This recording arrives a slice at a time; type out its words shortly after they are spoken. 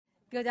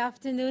Good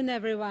afternoon,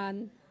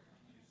 everyone.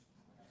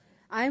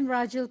 I'm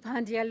Rajul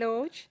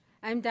Pandya-Lodge.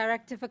 I'm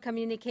Director for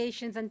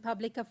Communications and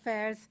Public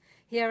Affairs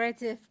here at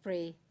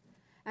IFPRI.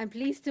 I'm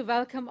pleased to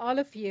welcome all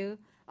of you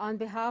on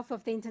behalf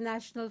of the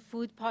International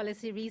Food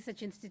Policy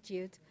Research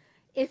Institute,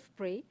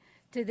 IFPRI,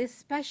 to this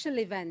special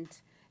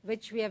event,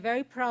 which we are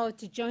very proud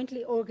to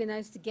jointly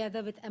organize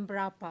together with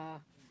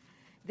Embrapa.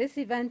 This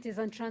event is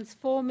on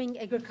transforming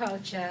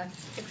agriculture,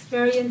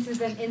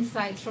 experiences and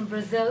insights from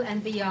Brazil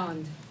and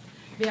beyond.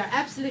 We are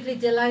absolutely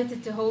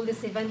delighted to hold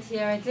this event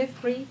here at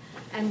IFPRI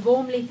and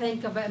warmly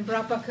thank our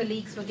Embrapa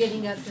colleagues for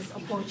giving us this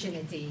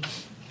opportunity.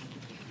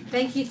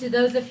 Thank you to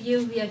those of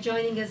you who are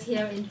joining us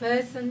here in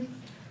person.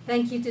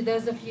 Thank you to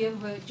those of you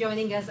who are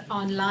joining us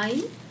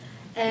online,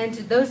 and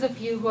to those of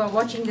you who are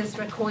watching this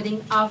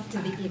recording after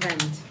the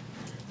event.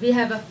 We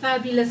have a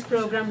fabulous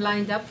program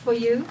lined up for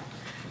you.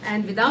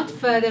 And without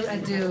further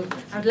ado,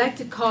 I would like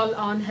to call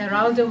on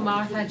Geraldo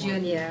Martha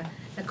Jr.,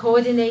 the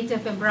coordinator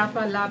of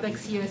Embrapa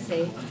LabX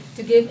USA,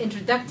 to give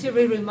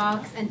introductory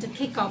remarks and to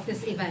kick off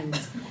this event.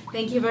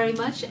 Thank you very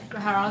much.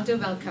 Geraldo,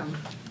 welcome.